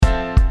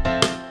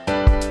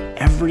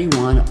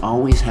everyone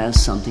always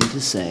has something to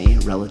say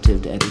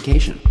relative to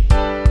education.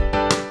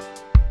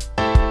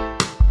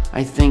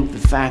 I think the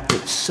fact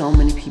that so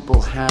many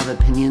people have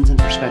opinions and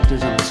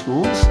perspectives on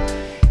schools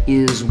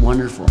is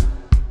wonderful.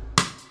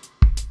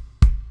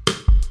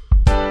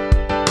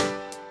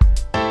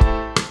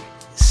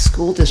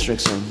 School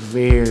districts are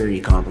very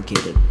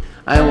complicated.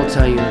 I will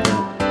tell you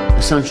that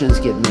assumptions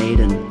get made,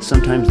 and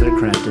sometimes they're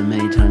correct and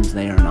many times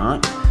they are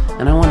not,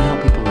 and I want to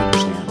help people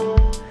understand.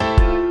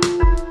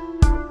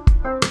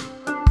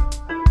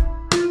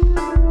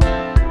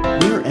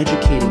 We are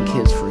educating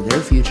kids for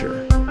their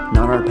future,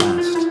 not our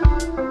past.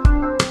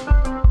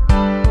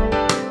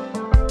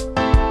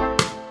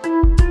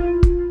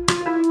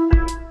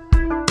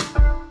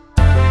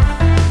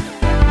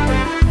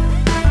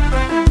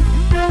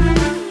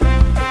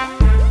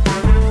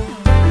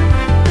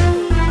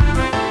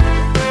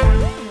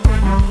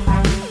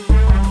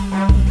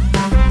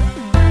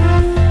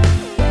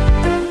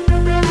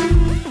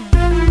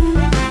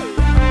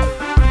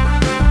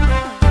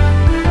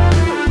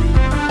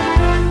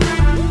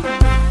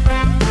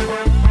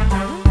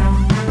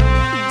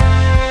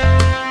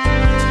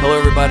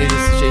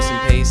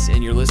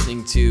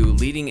 To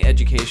Leading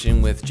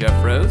Education with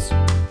Jeff Rose.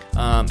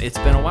 It's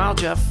been a while,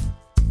 Jeff.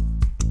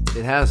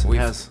 It has.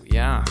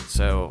 Yeah,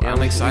 so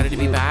I'm excited to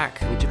be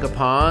back. We took a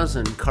pause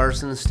and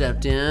Carson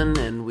stepped in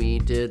and we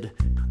did,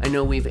 I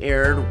know we've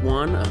aired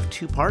one of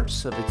two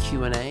parts of a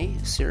Q&A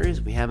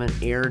series. We haven't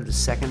aired the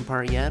second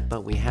part yet,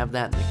 but we have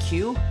that in the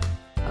queue.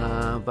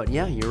 But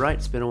yeah, you're right.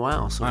 It's been a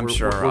while, so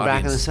we're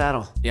back in the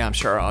saddle. Yeah, I'm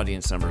sure our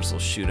audience numbers will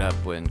shoot up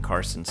when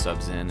Carson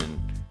subs in and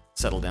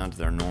settle down to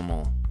their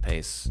normal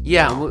pace.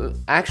 Yeah,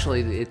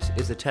 actually,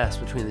 it's a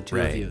test between the two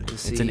of you. To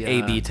see, it's an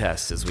A/B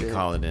test, as we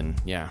call it.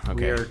 Okay.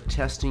 We are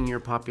testing your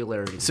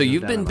popularity. So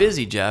you've been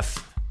busy,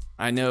 Jeff.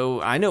 I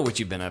know what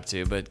you've been up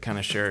to, but kind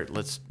of share it.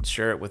 Let's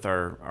share it with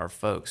our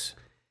folks.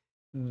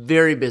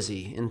 Very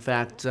busy. In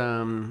fact,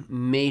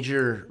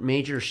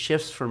 major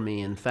shifts for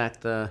me. In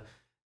fact, the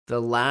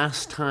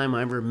last time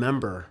I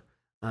remember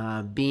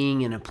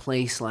being in a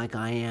place like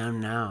I am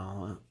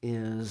now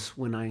is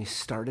when I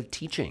started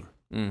teaching.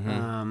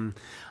 Mm-hmm.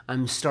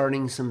 I'm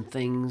starting some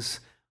things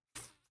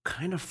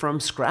kind of from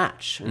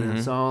scratch, and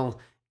It's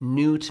all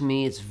new to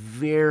me. It's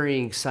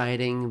very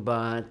exciting,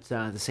 but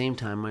at the same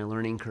time, my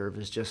learning curve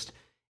is just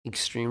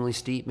extremely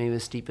steep, maybe the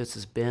steepest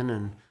it's been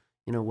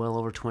in well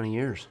over 20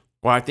 years.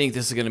 Well, I think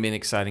this is going to be an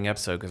exciting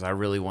episode because I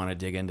really want to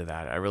dig into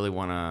that. I really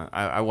want to.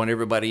 I want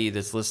everybody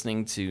that's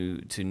listening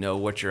to know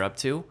what you're up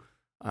to.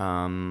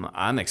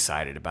 I'm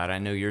excited about it. I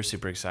know you're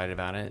super excited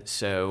about it.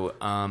 So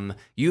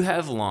you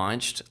have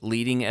launched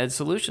Leading Ed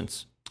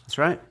Solutions.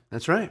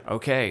 That's right.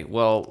 Okay.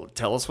 Well,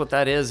 tell us what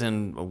that is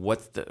and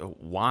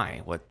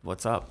why.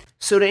 What's up?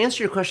 So to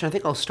answer your question, I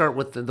think I'll start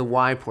with the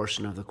why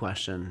portion of the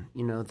question.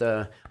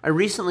 I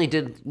recently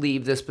did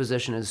leave this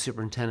position as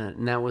superintendent,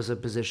 and that was a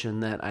position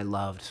that I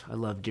loved. I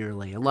loved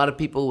dearly. A lot of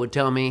people would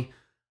tell me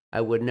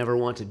I would never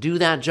want to do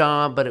that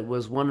job, but it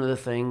was one of the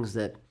things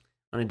that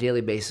on a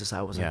daily basis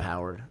I was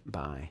empowered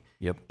by.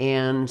 Yep.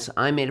 And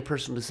I made a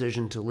personal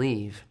decision to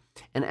leave.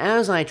 And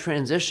as I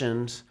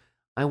transitioned,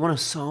 I want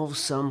to solve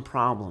some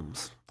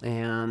problems.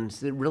 And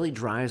it really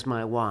drives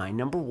my why.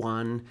 Number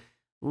one,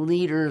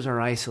 leaders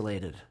are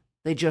isolated.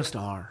 They just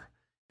are.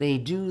 They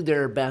do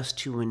their best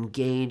to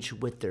engage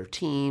with their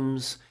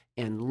teams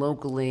and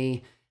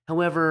locally.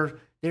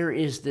 However, there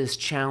is this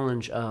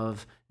challenge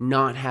of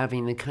not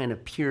having the kind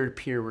of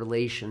peer-to-peer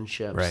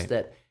relationships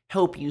that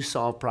help you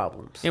solve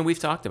problems. And we've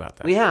talked about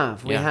that. We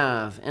have.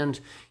 And,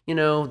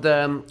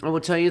 I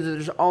will tell you that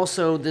there's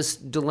also this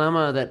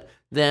dilemma that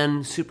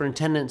then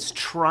superintendents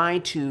try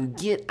to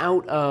get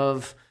out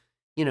of,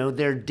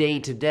 their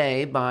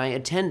day-to-day by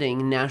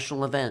attending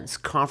national events,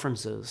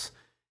 conferences.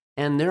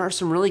 And there are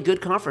some really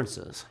good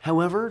conferences.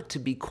 However, to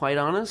be quite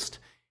honest,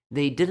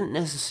 they didn't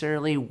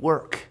necessarily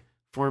work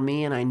for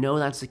me, and I know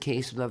that's the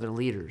case with other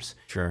leaders.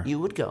 Sure. You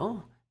would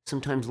go,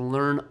 sometimes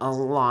learn a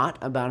lot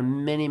about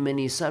many,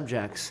 many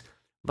subjects,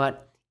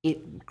 but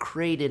it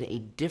created a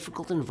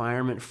difficult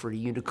environment for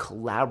you to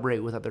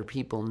collaborate with other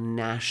people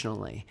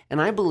nationally.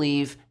 And I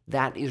believe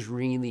that is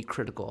really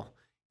critical.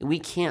 We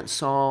can't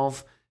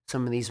solve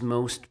some of these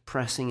most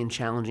pressing and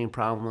challenging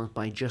problems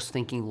by just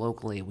thinking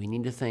locally. We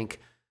need to think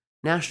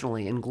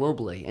nationally and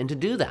globally. And to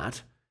do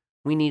that,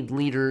 we need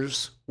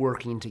leaders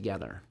working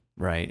together.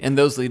 Right. And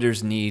those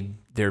leaders need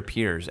their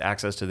peers,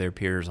 access to their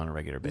peers on a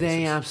regular basis.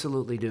 They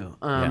absolutely do.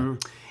 And,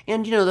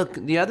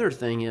 the other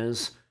thing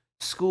is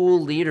school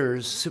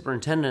leaders,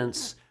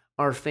 superintendents,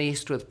 are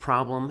faced with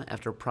problem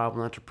after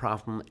problem after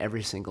problem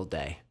every single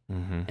day.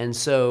 Mm-hmm. And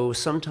so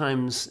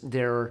sometimes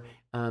there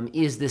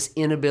is this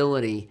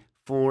inability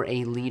for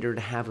a leader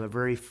to have a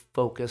very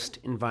focused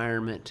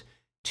environment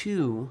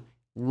to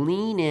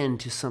lean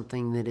into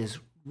something that is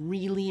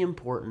really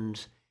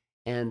important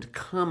and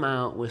come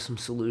out with some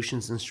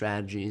solutions and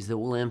strategies that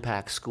will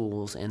impact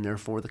schools and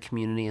therefore the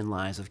community and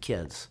lives of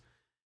kids.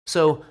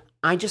 So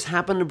I just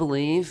happen to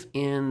believe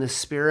in the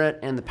spirit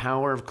and the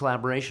power of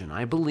collaboration.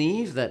 I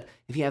believe that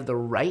if you have the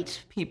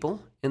right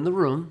people in the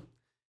room,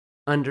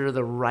 under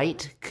the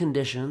right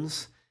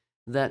conditions,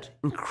 that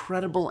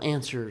incredible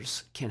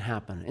answers can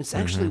happen. It's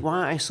actually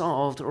why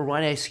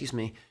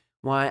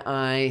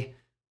I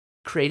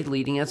created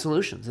Leading Edge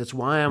Solutions. It's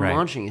why I'm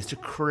launching, is to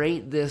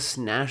create this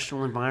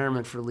national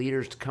environment for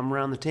leaders to come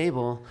around the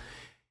table,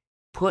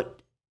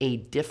 put a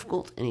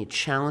difficult and a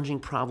challenging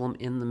problem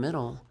in the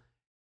middle,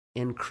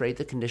 and create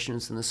the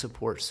conditions and the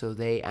support so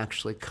they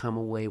actually come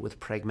away with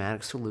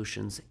pragmatic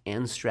solutions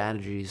and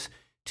strategies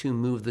to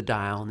move the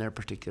dial in their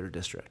particular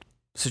district.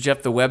 So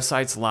Jeff, the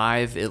website's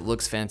live. It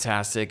looks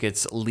fantastic.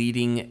 It's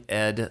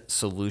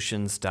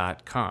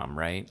leadingedsolutions.com,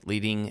 right?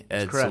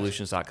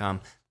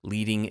 Leadingedsolutions.com,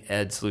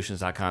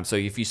 leadingedsolutions.com. So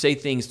if you say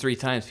things 3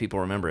 times, people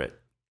remember it.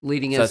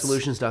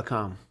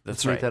 Leadingedsolutions.com. That's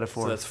Let's right. make that a 4th.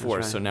 So that's 4.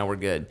 That's right. So now we're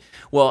good.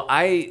 Well,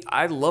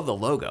 I love the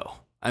logo.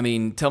 I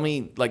mean, tell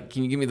me,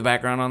 can you give me the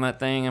background on that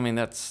thing? I mean,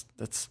 it's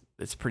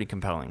pretty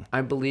compelling.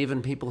 I believe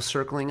in people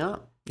circling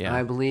up. Yeah.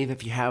 I believe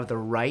if you have the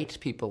right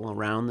people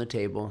around the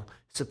table,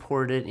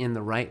 supported in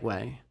the right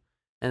way,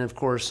 and of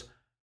course,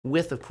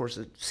 with a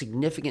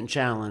significant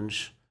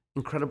challenge,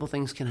 incredible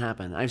things can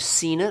happen. I've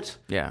seen it.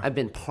 Yeah. I've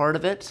been part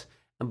of it,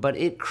 but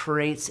it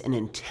creates an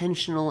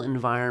intentional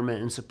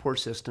environment and support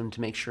system to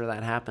make sure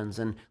that happens.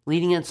 And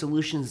Leading Edge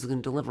Solutions is going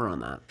to deliver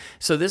on that.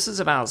 So this is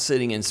about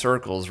sitting in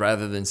circles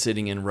rather than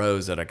sitting in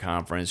rows at a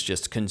conference,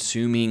 just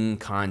consuming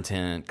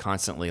content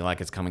constantly like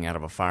it's coming out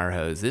of a fire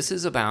hose. This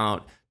is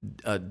about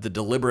the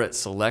deliberate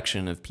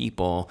selection of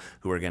people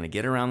who are going to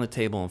get around the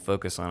table and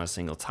focus on a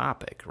single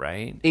topic,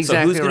 right? Exactly. So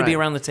who's going to be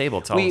right. around the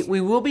table? Tell us. We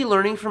will be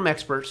learning from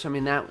experts. I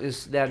mean, that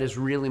is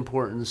really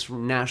important. It's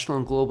from national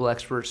and global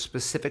experts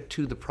specific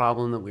to the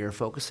problem that we are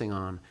focusing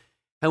on.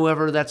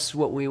 However, that's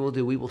what we will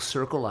do. We will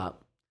circle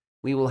up.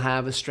 We will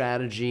have a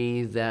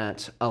strategy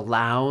that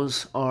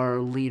allows our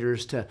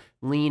leaders to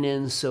lean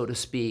in, so to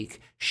speak,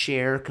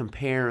 share,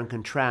 compare, and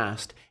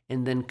contrast,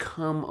 and then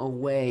come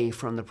away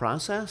from the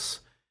process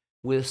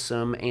with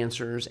some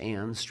answers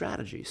and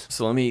strategies.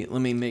 So let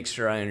me make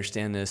sure I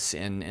understand this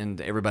and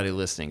everybody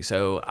listening.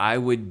 So I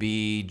would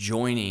be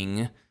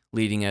joining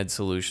Leading Edge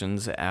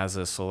Solutions as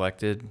a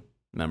selected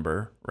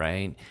member,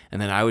 right?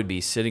 And then I would be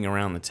sitting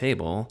around the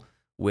table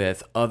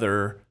with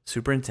other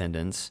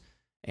superintendents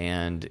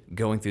and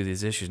going through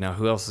these issues. Now,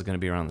 who else is going to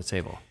be around the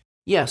table?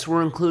 Yes,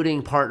 we're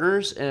including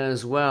partners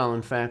as well.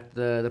 In fact,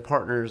 the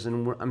partners,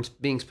 and I'm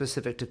being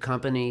specific to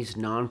companies,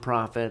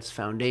 nonprofits,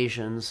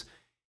 foundations,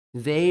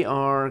 they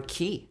are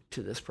key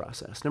to this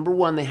process. Number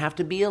one, they have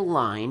to be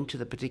aligned to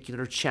the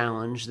particular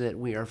challenge that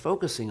we are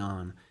focusing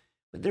on.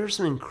 But there are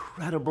some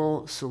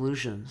incredible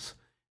solutions.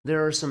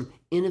 There are some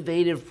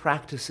innovative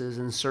practices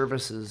and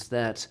services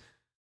that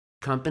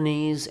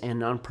companies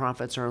and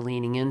nonprofits are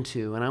leaning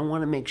into. And I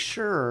want to make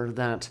sure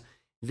that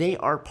they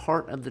are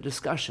part of the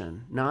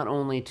discussion, not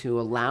only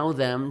to allow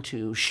them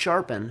to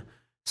sharpen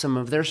some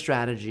of their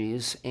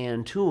strategies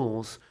and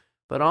tools,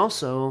 but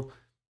also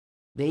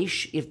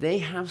if they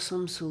have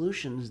some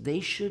solutions, they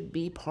should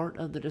be part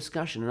of the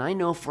discussion. And I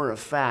know for a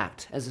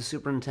fact, as a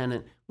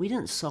superintendent, we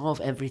didn't solve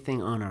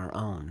everything on our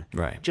own.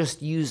 Right.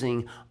 Just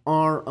using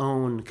our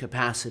own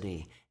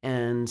capacity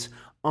and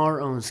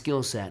our own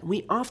skill set.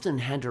 We often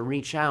had to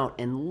reach out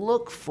and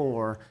look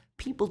for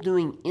people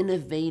doing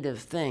innovative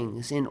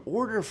things in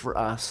order for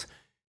us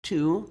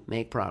to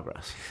make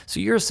progress. So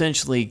you're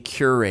essentially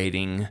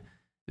curating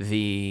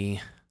the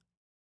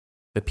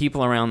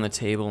people around the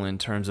table in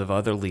terms of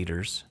other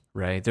leaders,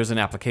 right? There's an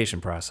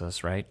application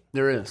process, right?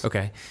 There is.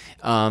 Okay.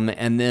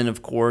 And then,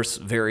 of course,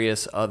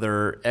 various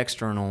other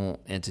external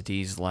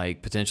entities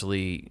like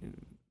potentially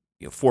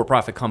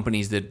for-profit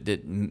companies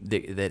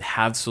that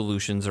have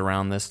solutions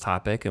around this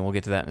topic, and we'll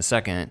get to that in a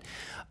second,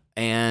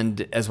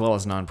 and as well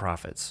as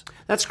nonprofits.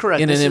 That's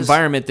correct. In an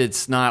environment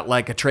that's not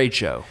like a trade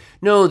show.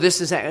 No,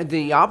 this is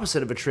the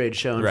opposite of a trade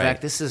show. In Right.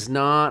 fact, this is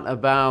not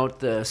about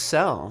the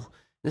sell.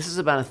 This is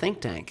about a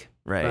think tank.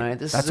 Right.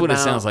 This That's is what it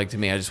about- sounds like to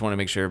me. I just want to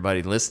make sure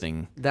everybody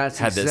listening That's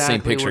had that same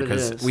exactly picture, what it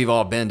because is. we've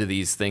all been to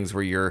these things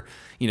where you're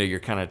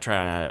kind of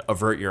trying to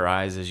avert your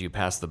eyes as you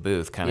pass the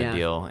booth kind of Yeah.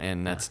 deal,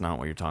 and that's not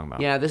what you're talking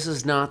about. Yeah, this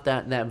is not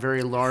that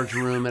very large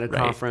room at a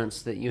Right.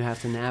 conference that you have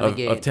to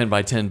navigate. Of 10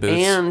 by 10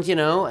 booths. And,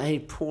 a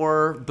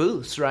poor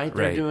booths, right?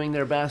 They're Right. doing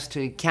their best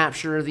to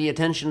capture the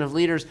attention of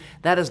leaders.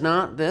 That is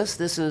not this.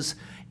 This is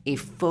a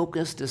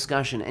focused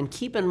discussion. And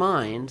keep in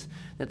mind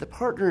that the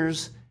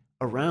partners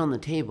around the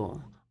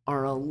table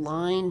are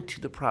aligned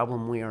to the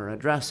problem we are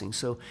addressing.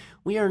 So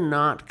we are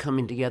not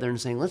coming together and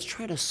saying, let's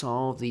try to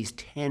solve these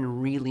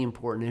 10 really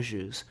important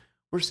issues.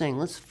 We're saying,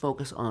 let's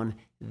focus on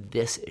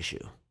this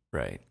issue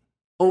Right.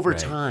 over Right.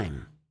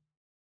 time.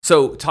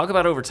 So talk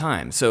about over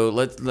time. So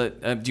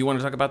do you want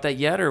to talk about that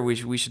yet, or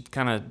we should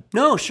kind of?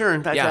 No, sure.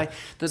 In fact, Yeah.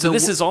 So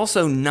this is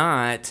also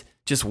not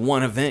just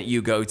one event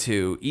you go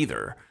to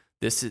either.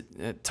 This is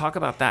talk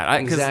about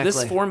that, because this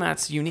Exactly.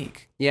 format's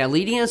unique. Yeah,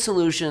 Leading Edge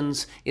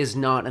Solutions is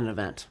not an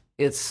event.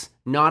 It's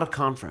not a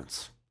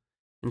conference.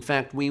 In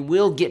fact, we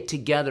will get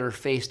together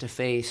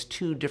face-to-face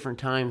 2 different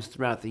times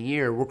throughout the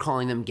year. We're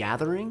calling them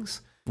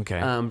gatherings. Okay.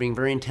 Being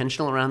very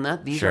intentional around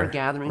that. These Sure. are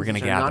gatherings. We're gonna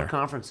These are gather. not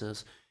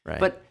conferences. Right.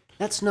 But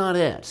that's not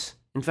it.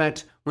 In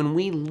fact, when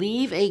we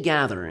leave a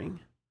gathering,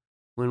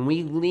 when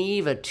we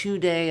leave a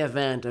 2-day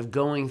event of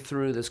going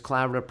through this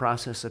collaborative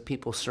process of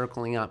people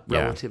circling up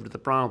relative to the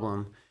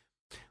problem,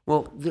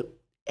 well,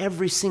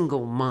 every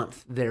single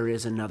month there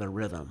is another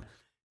rhythm.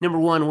 Number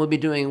one, we'll be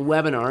doing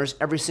webinars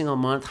every single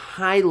month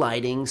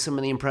highlighting some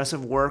of the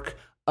impressive work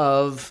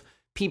of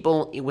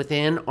people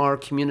within our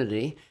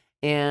community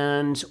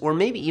or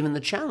maybe even the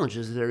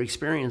challenges that they're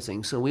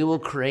experiencing. So we will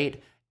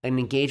create an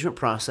engagement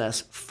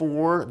process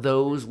for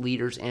those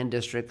leaders and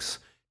districts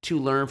to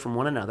learn from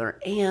one another,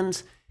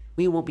 and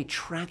we will be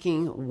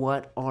tracking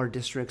what our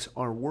districts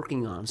are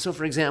working on. So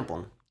for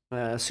example,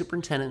 a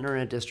superintendent in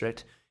a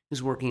district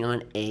who's working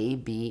on A,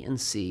 B, and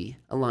C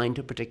aligned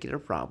to a particular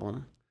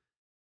problem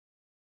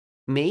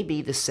may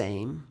be the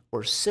same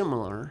or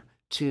similar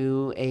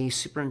to a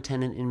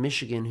superintendent in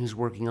Michigan who's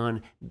working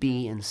on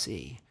B and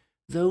C.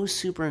 Those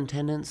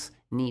superintendents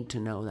need to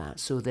know that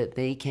so that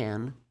they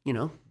can,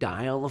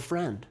 dial a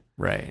friend.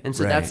 Right. And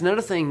so that's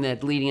another thing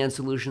that Leading Edge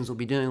Solutions will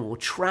be doing. We're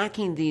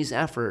tracking these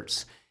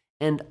efforts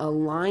and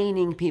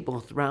aligning people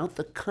throughout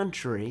the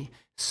country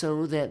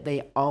so that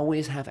they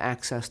always have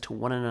access to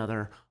one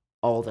another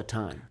all the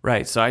time.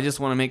 Right. So I just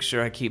want to make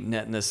sure I keep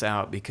netting this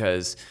out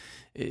because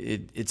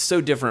it's so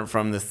different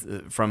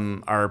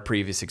from our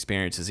previous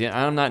experiences.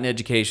 Yeah, I'm not in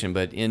education,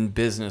 but in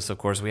business, of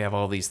course, we have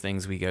all these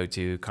things we go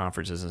to,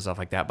 conferences and stuff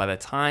like that. By the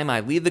time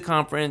I leave the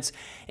conference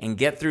and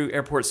get through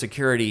airport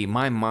security,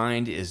 my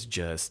mind is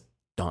just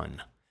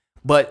done.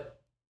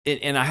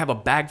 And I have a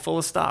bag full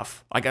of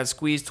stuff. I got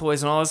squeeze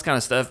toys and all this kind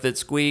of stuff that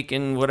squeak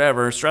and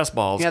whatever, stress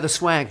balls. Yeah, the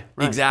swag.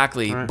 Right.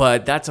 Exactly. Right.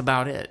 But that's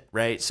about it,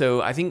 right?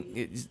 So I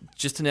think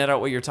just to net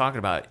out what you're talking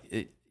about,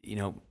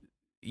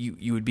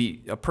 you would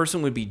be, a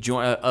person would be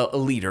a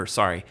leader,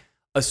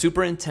 a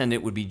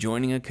superintendent would be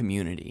joining a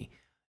community.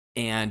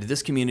 And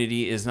this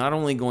community is not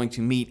only going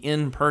to meet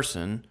in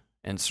person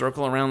and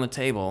circle around the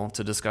table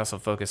to discuss a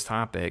focused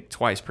topic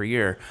twice per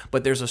year,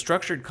 but there's a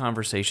structured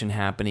conversation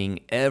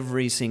happening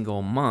every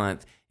single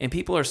month, and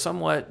people are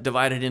somewhat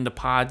divided into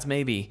pods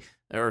maybe,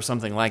 or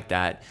something like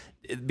that,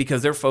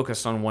 because they're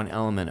focused on one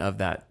element of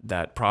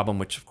that problem,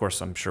 which of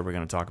course I'm sure we're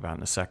going to talk about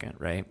in a second,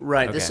 right?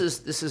 Right. Okay.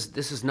 This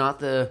is not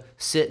the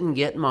sit and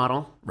get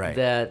model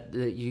that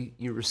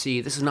you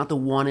receive. This is not the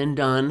one and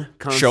done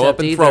concept. Show up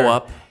and either. throw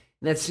up.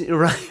 That's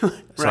right.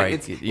 Sorry,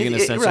 you going to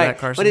censor that,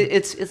 Carson? But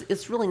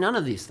it's really none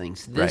of these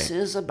things. This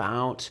is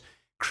about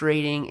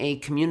creating a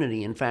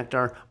community. In fact,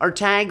 our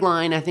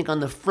tagline, I think,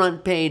 on the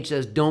front page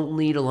says, "Don't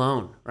lead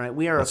alone." Right?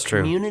 We are a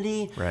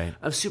community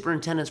of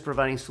superintendents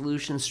providing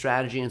solutions,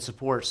 strategy, and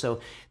support. So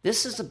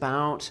this is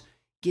about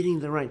getting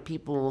the right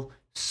people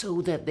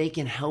so that they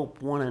can help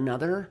one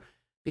another.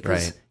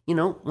 Because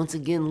once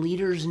again,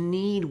 leaders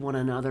need one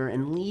another,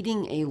 and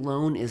leading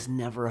alone is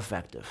never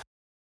effective.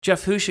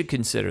 Jeff, who should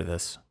consider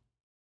this?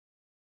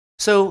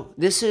 So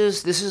this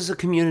is a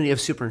community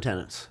of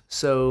superintendents.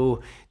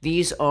 So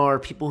these are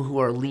people who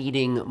are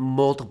leading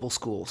multiple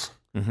schools,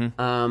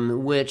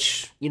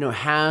 which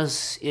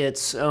has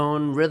its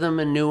own rhythm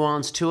and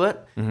nuance to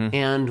it.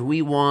 And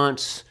we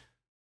want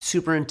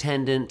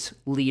superintendent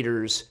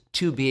leaders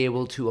to be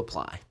able to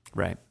apply.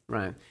 Right.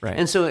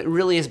 And so it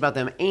really is about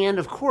them. And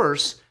of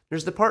course,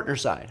 there's the partner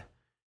side,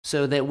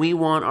 so that we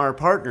want our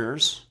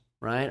partners,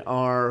 right,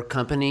 our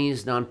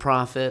companies,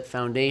 nonprofit,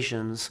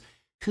 foundations,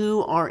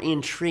 who are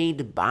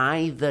intrigued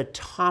by the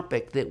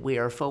topic that we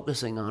are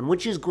focusing on,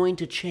 which is going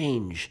to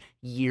change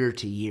year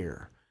to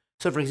year.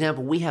 So, for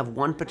example, we have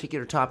one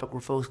particular topic we're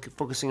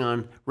focusing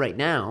on right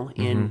now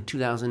in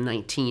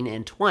 2019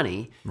 and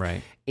 20,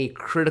 a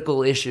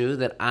critical issue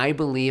that I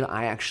believe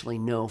I actually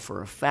know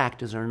for a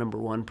fact is our number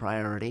one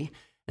priority.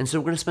 And so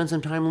we're going to spend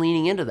some time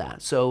leaning into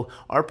that. So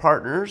our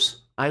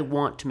partners, I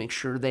want to make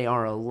sure they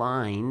are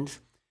aligned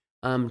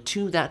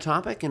to that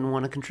topic and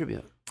want to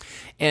contribute.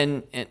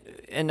 And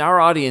our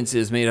audience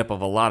is made up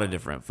of a lot of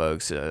different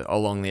folks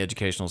along the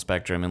educational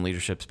spectrum and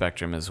leadership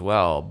spectrum as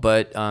well.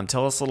 But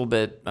tell us a little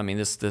bit. I mean,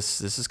 this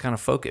is kind of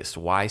focused.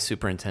 Why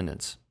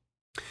superintendents?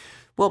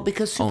 Well,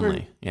 because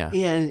and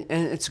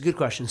it's a good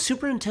question.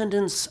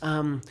 Superintendents,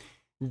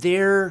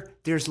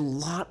 there's a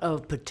lot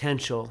of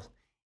potential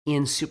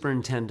in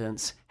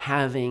superintendents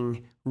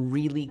having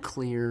really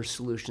clear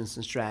solutions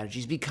and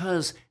strategies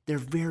because they're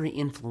very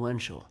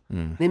influential.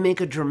 They make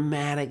a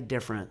dramatic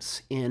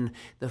difference in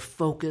the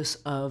focus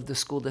of the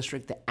school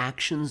district, the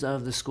actions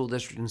of the school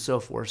district, and so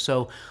forth.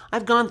 So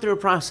I've gone through a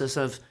process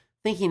of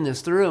thinking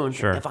this through, and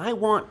if I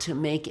want to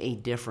make a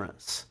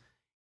difference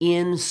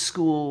in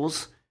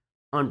schools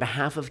on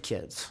behalf of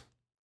kids,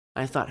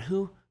 I thought,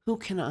 who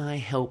can I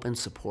help and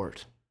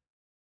support?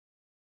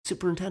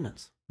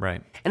 Superintendents.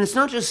 Right. And it's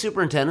not just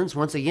superintendents.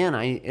 Once again,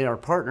 our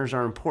partners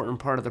are an important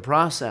part of the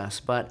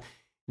process, but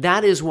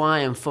that is why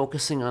I'm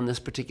focusing on this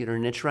particular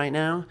niche right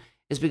now,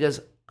 is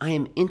because I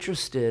am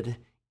interested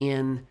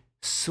in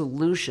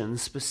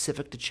solutions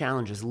specific to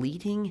challenges.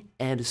 Leading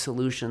Ed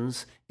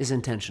Solutions is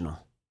intentional.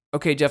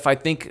 Okay, Jeff, I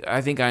think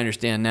I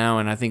understand now,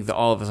 and I think that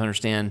all of us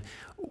understand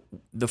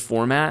the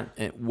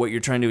format, what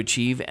you're trying to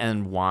achieve,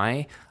 and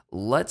why.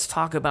 let's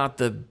talk about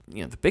the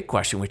big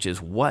question, which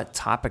is, what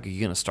topic are you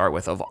going to start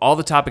with? Of all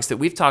the topics that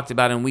we've talked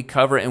about and we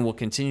cover and will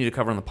continue to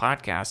cover on the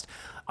podcast,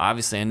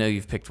 obviously I know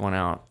you've picked one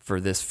out for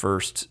this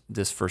first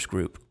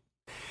group.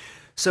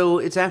 So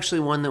it's actually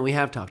one that we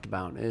have talked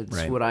about. It's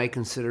Right. what I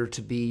consider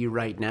to be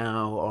right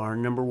now our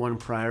number one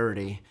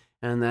priority,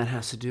 and that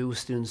has to do with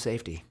student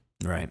safety.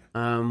 Right.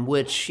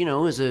 Which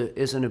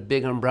isn't a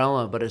big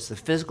umbrella, but it's the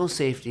physical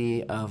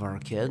safety of our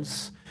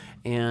kids,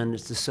 and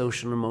it's the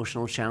social and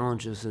emotional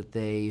challenges that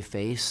they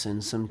face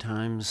and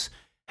sometimes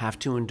have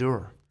to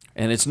endure.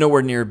 And it's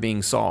nowhere near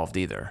being solved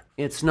either.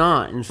 It's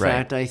not. In Right.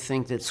 fact, I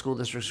think that school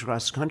districts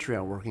across the country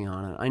are working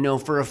on it. I know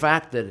for a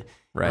fact that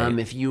Right.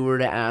 if you were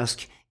to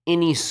ask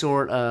any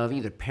sort of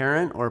either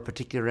parent or a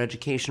particular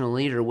educational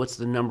leader, what's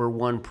the number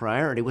one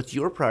priority? What's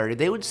your priority?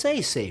 They would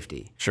say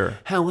safety. Sure.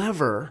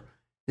 However,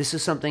 this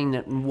is something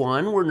that,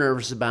 one, we're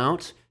nervous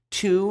about.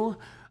 Two,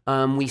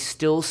 we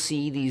still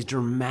see these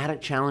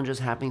dramatic challenges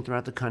happening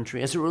throughout the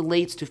country as it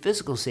relates to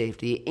physical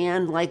safety.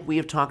 And like we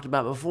have talked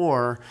about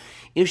before,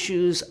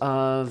 issues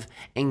of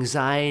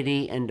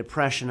anxiety and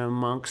depression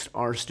amongst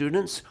our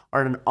students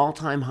are at an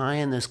all-time high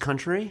in this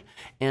country.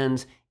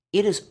 And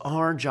it is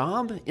our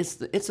job.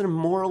 It's a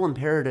moral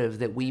imperative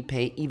that we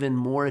pay even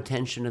more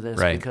attention to this,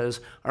 Right. because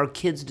our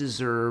kids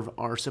deserve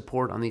our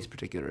support on these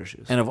particular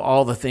issues. And of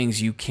all the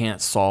things you can't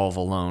solve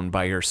alone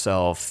by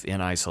yourself in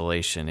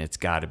isolation, it's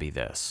got to be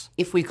this.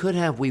 If we could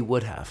have, we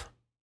would have.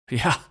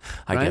 Yeah,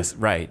 I Right? guess.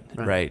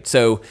 Right.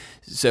 So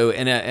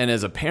and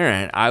as a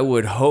parent, I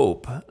would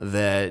hope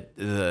that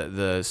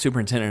the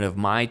superintendent of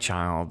my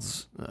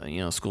child's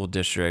school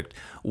district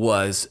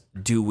was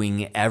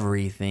doing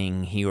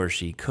everything he or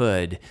she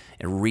could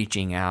and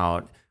reaching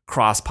out,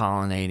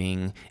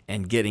 cross-pollinating,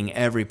 and getting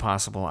every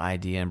possible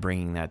idea and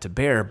bringing that to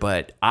bear.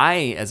 But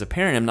I, as a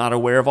parent, am not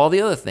aware of all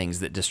the other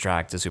things that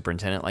distract the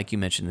superintendent, like you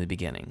mentioned in the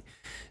beginning.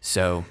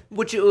 So,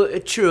 Which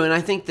true, and I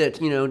think that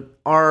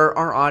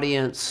our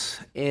audience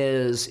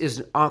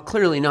is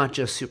clearly not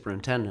just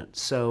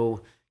superintendents.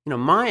 So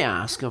my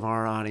ask of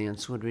our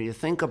audience would be to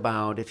think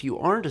about, if you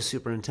aren't a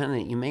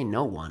superintendent, you may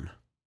know one,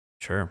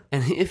 sure.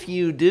 and if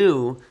you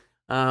do,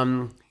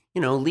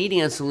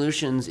 Leading Edge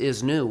Solutions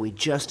is new. We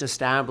just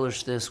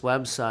established this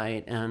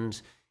website,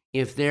 and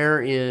if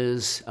there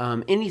is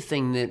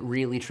anything that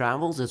really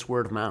travels, it's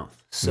word of mouth.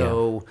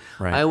 So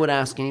right. I would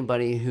ask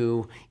anybody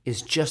who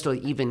is just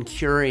even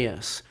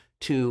curious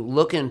to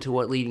look into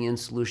what Leading Edge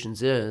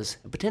Solutions is,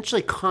 and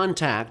potentially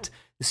contact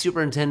the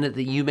superintendent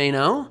that you may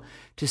know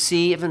to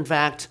see if, in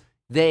fact,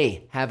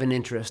 they have an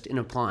interest in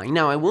applying.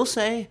 Now, I will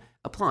say,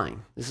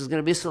 applying. This is going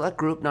to be a select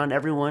group. Not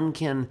everyone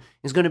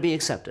is going to be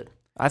accepted.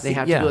 They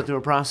have to go through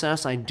a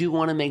process. I do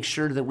want to make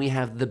sure that we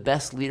have the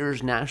best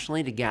leaders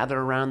nationally to gather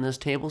around this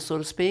table, so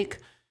to speak.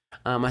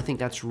 I think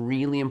that's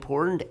really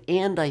important,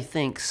 and I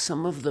think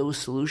some of those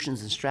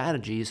solutions and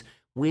strategies,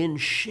 when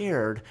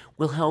shared,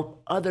 will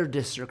help other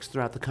districts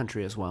throughout the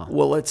country as well.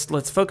 Well,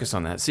 let's focus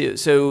on that.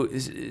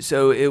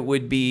 So it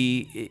would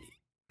be,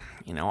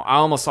 I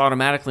almost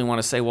automatically want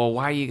to say, well,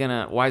 why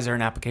is there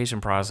an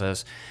application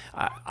process?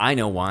 I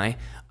know why,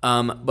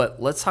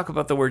 but let's talk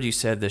about the word you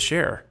said, the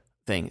share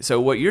thing. So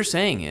what you're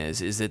saying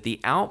is that the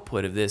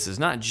output of this is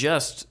not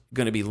just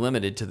going to be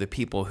limited to the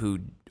people who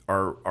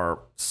are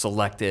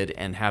selected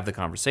and have the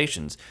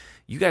conversations.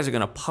 You guys are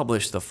going to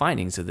publish the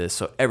findings of this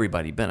so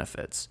everybody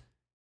benefits.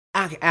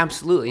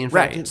 Absolutely. In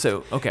fact, right.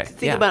 So, okay.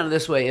 Think about it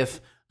this way. If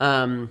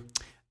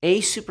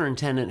a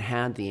superintendent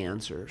had the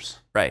answers,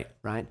 right,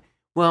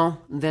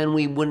 well, then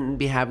we wouldn't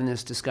be having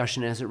this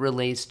discussion as it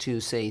relates to,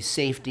 say,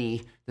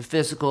 safety, the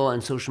physical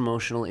and social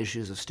emotional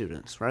issues of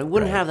students, right? We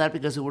wouldn't have that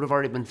because it would have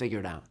already been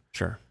figured out.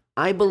 Sure.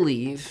 I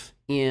believe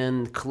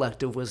in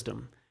collective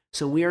wisdom.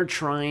 So we are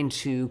trying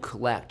to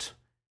collect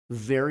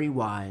very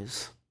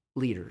wise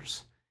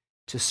leaders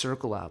to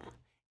circle up.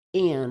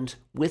 And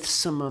with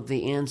some of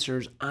the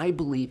answers, I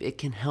believe it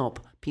can help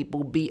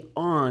people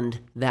beyond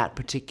that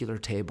particular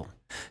table.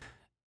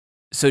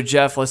 So,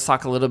 Jeff, let's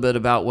talk a little bit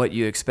about what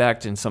you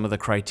expect and some of the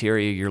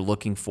criteria you're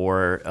looking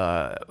for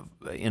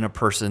in a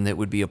person that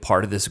would be a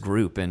part of this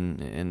group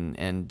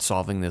and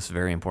solving this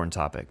very important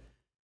topic.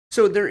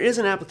 So there is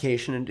an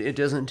application, and it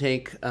doesn't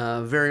take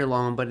very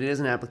long, but it is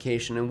an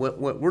application. And what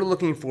we're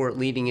looking for at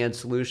Leading Edge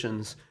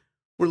Solutions,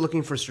 we're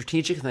looking for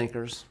strategic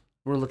thinkers.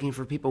 We're looking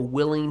for people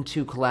willing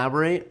to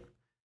collaborate.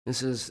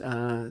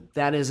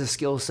 That is a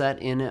skill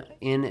set in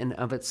and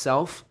of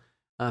itself.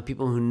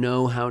 People who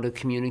know how to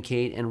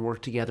communicate and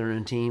work together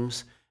in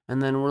teams.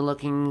 And then we're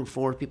looking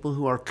for people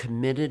who are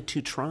committed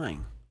to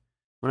trying.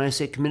 When I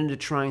say committed to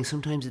trying,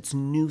 sometimes it's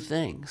new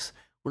things.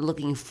 We're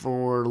looking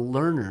for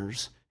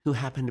learners who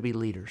happen to be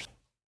leaders.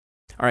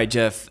 All right,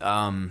 Jeff,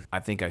 I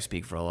think I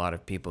speak for a lot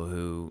of people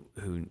who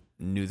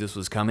knew this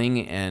was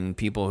coming, and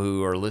people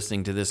who are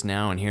listening to this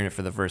now and hearing it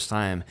for the first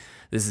time,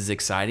 this is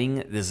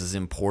exciting. This is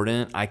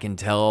important. I can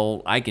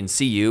tell, I can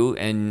see you,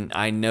 and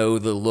I know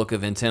the look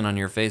of intent on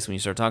your face when you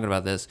start talking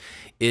about this.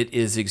 It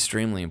is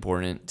extremely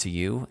important to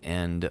you,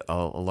 and a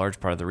large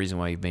part of the reason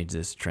why you've made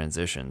this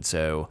transition.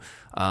 So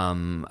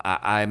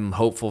I'm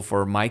hopeful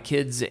for my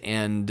kids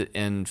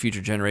and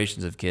future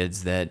generations of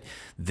kids that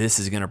this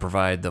is going to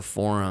provide the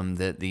forum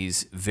that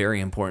these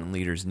very important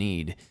leaders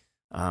need,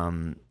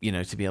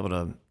 to be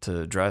able to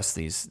address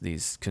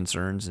these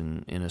concerns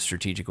in a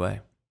strategic way.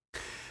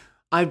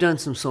 I've done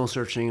some soul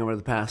searching over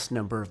the past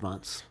number of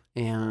months,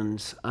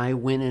 and I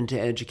went into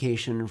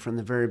education from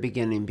the very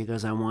beginning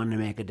because I wanted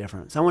to make a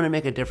difference. I want to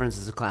make a difference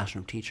as a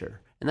classroom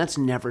teacher, and that's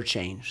never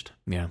changed.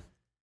 Yeah.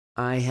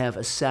 I have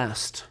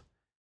assessed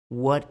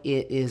what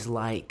it is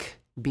like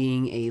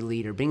being a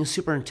leader, being a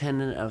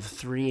superintendent of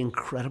 3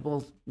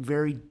 incredible,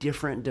 very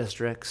different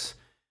districts,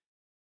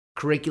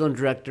 curriculum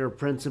director,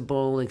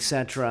 principal,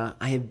 etc.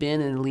 I have been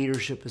in a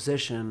leadership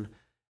position,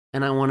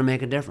 and I want to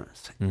make a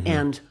difference. Mm-hmm.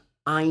 And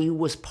I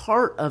was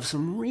part of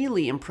some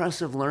really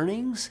impressive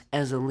learnings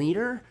as a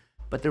leader,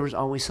 but there was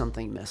always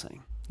something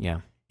missing. Yeah.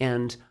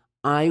 And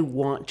I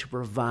want to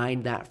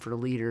provide that for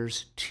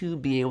leaders to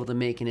be able to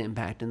make an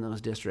impact in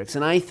those districts.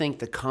 And I think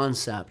the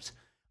concept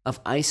of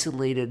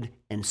isolated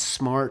and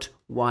smart,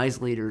 wise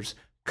leaders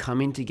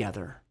coming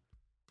together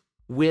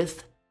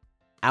with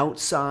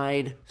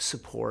outside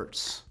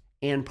supports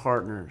and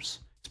partners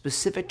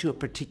specific to a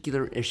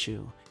particular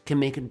issue can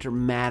make a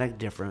dramatic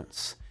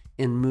difference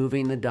in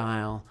moving the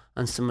dial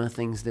on some of the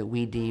things that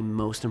we deem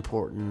most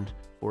important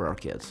for our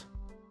kids.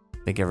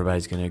 I think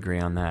everybody's going to agree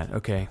on that.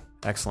 Okay,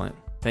 excellent.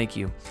 Thank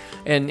you.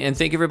 And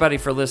thank everybody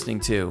for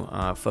listening too.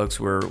 Folks,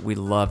 we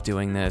love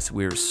doing this.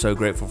 We're so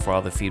grateful for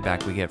all the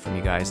feedback we get from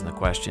you guys and the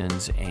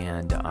questions,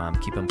 and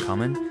keep them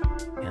coming.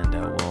 And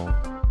we'll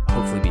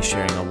hopefully be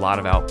sharing a lot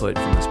of output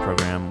from this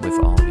program with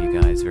all of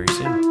you guys very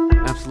soon.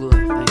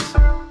 Absolutely. Thanks.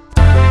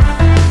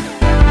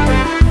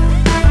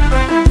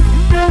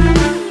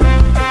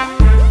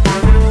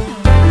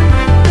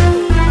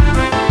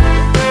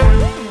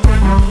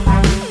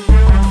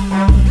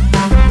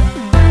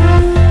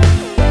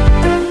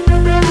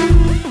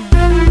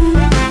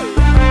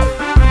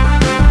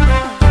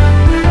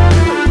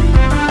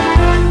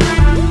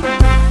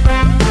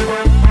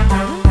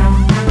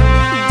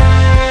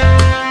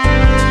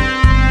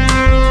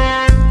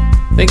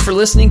 Thanks for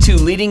listening to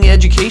Leading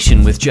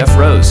Education with Jeff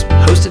Rose,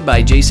 hosted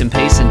by Jason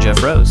Pace and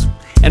Jeff Rose,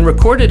 and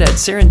recorded at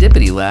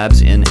Serendipity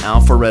Labs in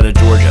Alpharetta,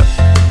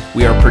 Georgia.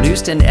 We are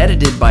produced and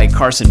edited by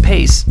Carson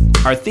Pace.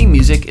 Our theme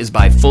music is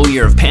by Full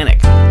Year of Panic.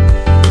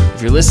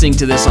 If you're listening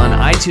to this on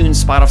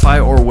iTunes,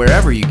 Spotify, or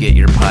wherever you get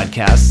your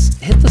podcasts,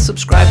 hit the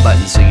subscribe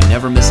button so you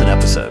never miss an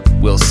episode.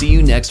 We'll see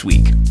you next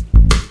week.